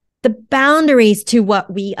The boundaries to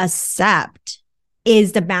what we accept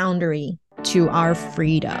is the boundary to our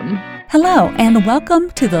freedom. Hello, and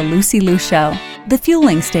welcome to the Lucy Liu Show, the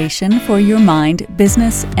fueling station for your mind,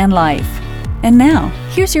 business, and life. And now,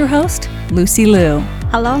 here's your host, Lucy Liu.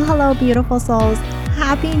 Hello, beautiful souls.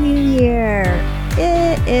 Happy New Year.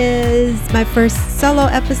 It is my first solo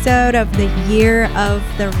episode of the Year of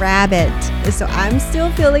the Rabbit. So I'm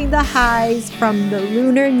still feeling the highs from the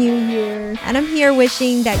Lunar New Year. And I'm here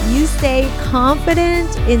wishing that you stay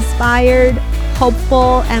confident, inspired,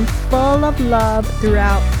 hopeful, and full of love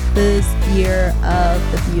throughout this Year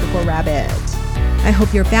of the Beautiful Rabbit. I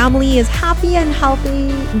hope your family is happy and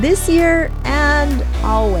healthy this year and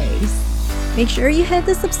always. Make sure you hit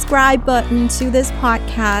the subscribe button to this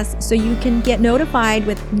podcast so you can get notified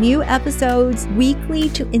with new episodes weekly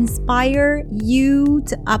to inspire you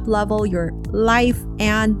to up-level your life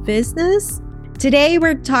and business. Today,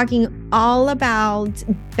 we're talking all about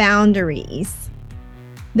boundaries.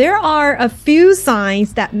 There are a few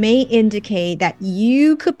signs that may indicate that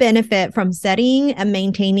you could benefit from setting and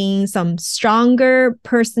maintaining some stronger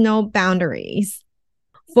personal boundaries.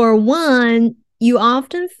 For one, you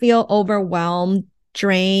often feel overwhelmed,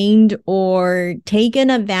 drained, or taken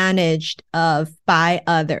advantage of by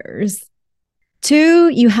others. Two,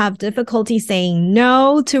 you have difficulty saying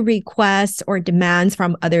no to requests or demands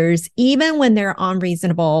from others, even when they're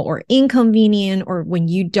unreasonable or inconvenient, or when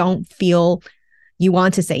you don't feel you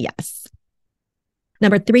want to say yes.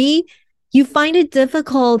 Number three, you find it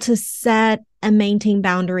difficult to set and maintain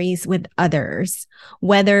boundaries with others,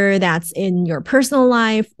 whether that's in your personal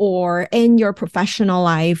life or in your professional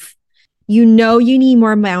life. You know you need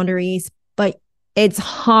more boundaries, but it's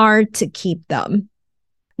hard to keep them.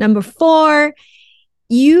 Number four,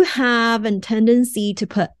 you have a tendency to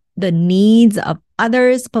put the needs of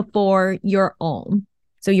others before your own.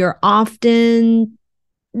 So you're often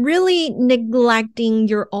really neglecting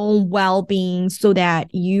your own well-being so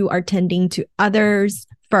that you are tending to others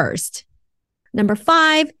first. Number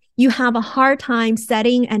five, you have a hard time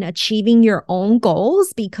setting and achieving your own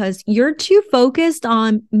goals because you're too focused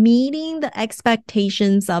on meeting the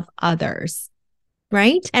expectations of others,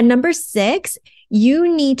 right? And number six,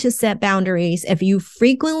 you need to set boundaries if you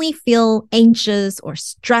frequently feel anxious or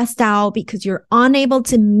stressed out because you're unable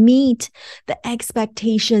to meet the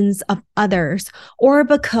expectations of others, or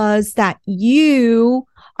because that you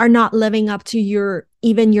are not living up to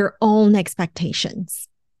even your own expectations.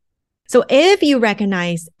 So if you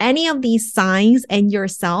recognize any of these signs in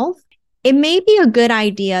yourself, it may be a good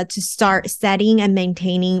idea to start setting and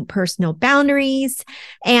maintaining personal boundaries.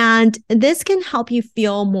 And this can help you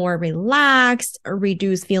feel more relaxed, or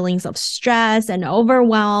reduce feelings of stress and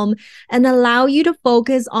overwhelm, and allow you to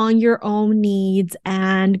focus on your own needs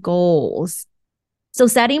and goals. So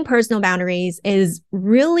setting personal boundaries is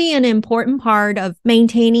really an important part of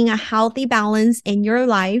maintaining a healthy balance in your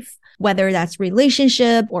life, whether that's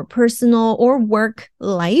relationship or personal or work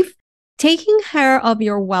life. Taking care of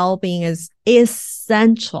your well-being is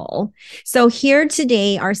essential. So here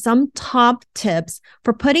today are some top tips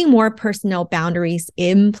for putting more personal boundaries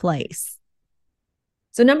in place.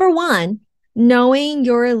 So number one, knowing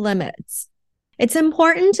your limits. It's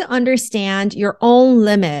important to understand your own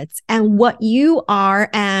limits and what you are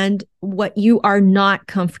and what you are not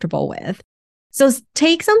comfortable with. So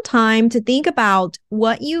take some time to think about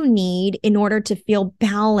what you need in order to feel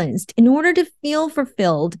balanced, in order to feel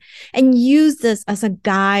fulfilled, and use this as a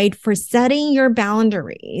guide for setting your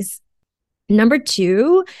boundaries. Number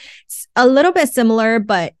two, a little bit similar,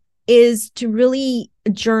 but is to really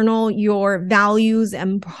journal your values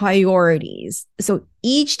and priorities. So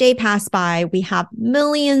each day passed by, we have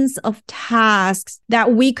millions of tasks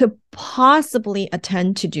that we could possibly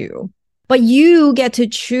attend to do. But you get to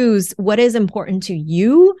choose what is important to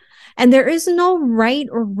you, and there is no right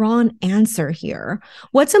or wrong answer here.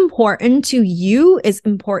 What's important to you is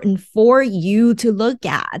important for you to look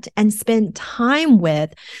at and spend time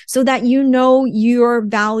with so that you know your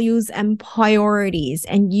values and priorities,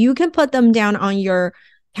 and you can put them down on your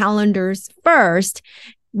calendars first.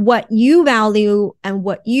 What you value and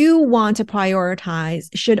what you want to prioritize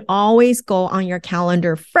should always go on your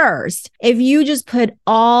calendar first. If you just put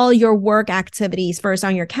all your work activities first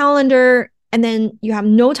on your calendar, and then you have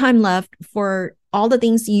no time left for all the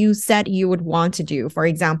things you said you would want to do. For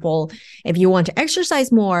example, if you want to exercise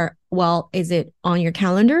more, well, is it on your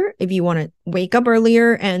calendar? If you want to wake up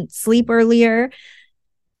earlier and sleep earlier,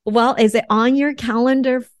 well, is it on your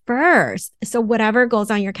calendar first? So whatever goes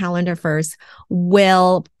on your calendar first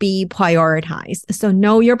will be prioritized. So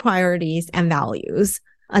know your priorities and values.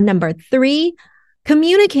 Number three,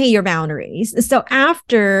 Communicate your boundaries. So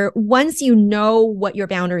once you know what your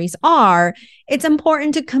boundaries are, it's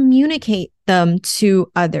important to communicate them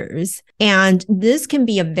to others. And this can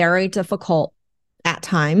be a very difficult at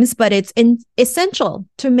times, but it's essential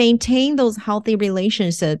to maintain those healthy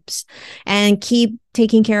relationships and keep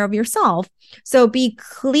taking care of yourself. So be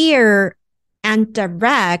clear and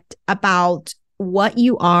direct about what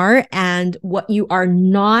you are and what you are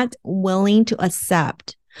not willing to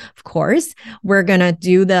accept. Of course, we're going to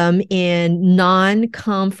do them in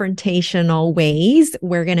non-confrontational ways.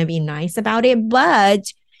 We're going to be nice about it,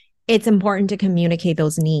 but it's important to communicate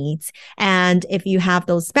those needs. And if you have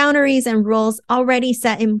those boundaries and rules already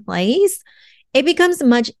set in place, it becomes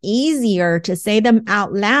much easier to say them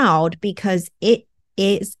out loud because it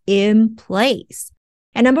is in place.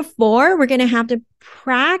 And number 4, we're going to have to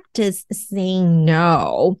practice saying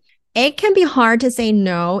no. It can be hard to say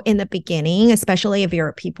no in the beginning, especially if you're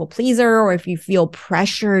a people pleaser or if you feel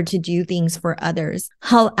pressure to do things for others.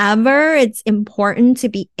 However, it's important to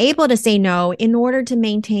be able to say no in order to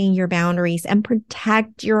maintain your boundaries and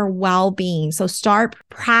protect your well-being. So start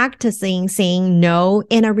practicing saying no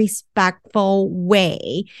in a respectful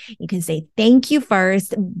way. You can say thank you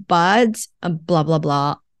first, but blah, blah,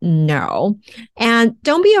 blah. No. And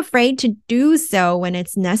don't be afraid to do so when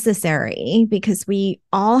it's necessary, because we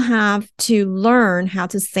all have to learn how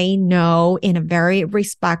to say no in a very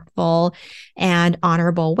respectful and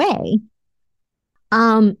honorable way.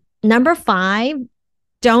 Number 5,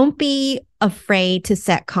 don't be afraid to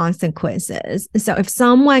set consequences. So if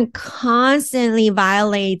someone constantly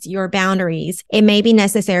violates your boundaries, it may be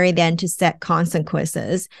necessary then to set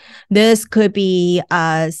consequences. This could be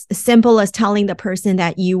as simple as telling the person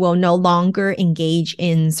that you will no longer engage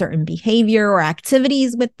in certain behavior or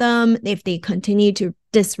activities with them if they continue to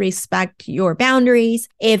disrespect your boundaries.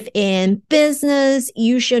 If in business,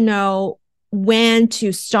 you should know when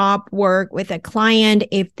to stop work with a client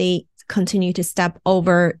if they continue to step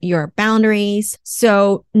over your boundaries.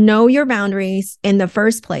 So know your boundaries in the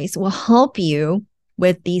first place will help you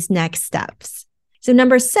with these next steps. So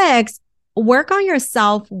number 6, work on your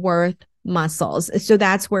self-worth muscles. So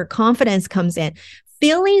that's where confidence comes in.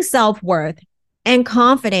 Feeling self-worth and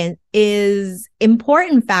confidence is an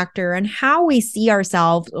important factor in how we see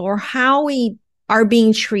ourselves or how we are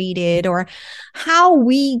being treated or how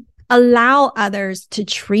we allow others to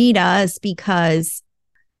treat us, because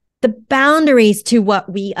the boundaries to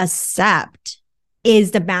what we accept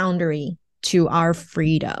is the boundary to our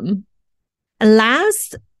freedom. And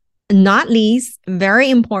last, not least,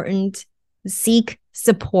 very important, seek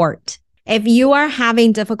support. If you are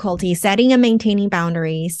having difficulty setting and maintaining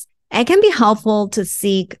boundaries, it can be helpful to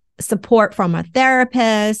seek support from a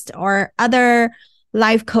therapist or other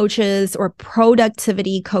life coaches or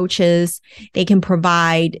productivity coaches. They can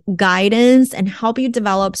provide guidance and help you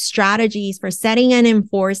develop strategies for setting and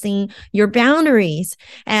enforcing your boundaries.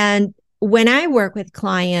 And when I work with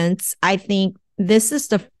clients, I think this is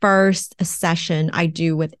the first session I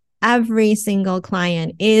do with every single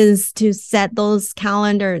client is to set those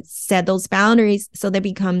calendars, set those boundaries so that it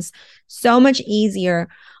becomes so much easier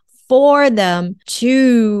for them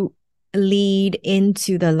to lead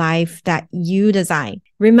into the life that you design.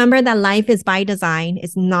 Remember that life is by design.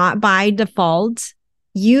 It's not by default.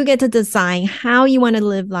 You get to design how you want to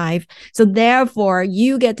live life. So therefore,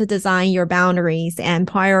 you get to design your boundaries and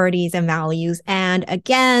priorities and values. And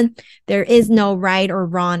again, there is no right or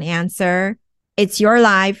wrong answer. It's your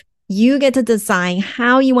life. You get to design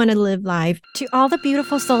how you want to live life. To all the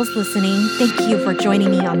beautiful souls listening, thank you for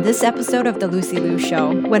joining me on this episode of The Lucy Liu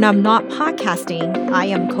Show. When I'm not podcasting, I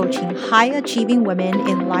am coaching high-achieving women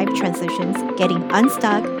in life transitions, getting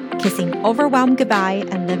unstuck, kissing overwhelm goodbye,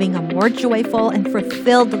 and living a more joyful and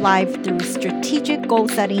fulfilled life through strategic goal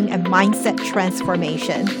setting and mindset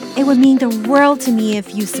transformation. It would mean the world to me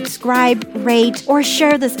if you subscribe, rate, or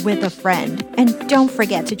share this with a friend. And don't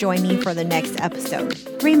forget to join me for the next episode.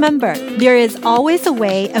 Remember, there is always a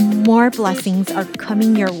way and more blessings are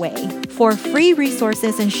coming your way. For free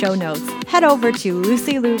resources and show notes, head over to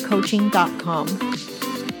lucyliucoaching.com.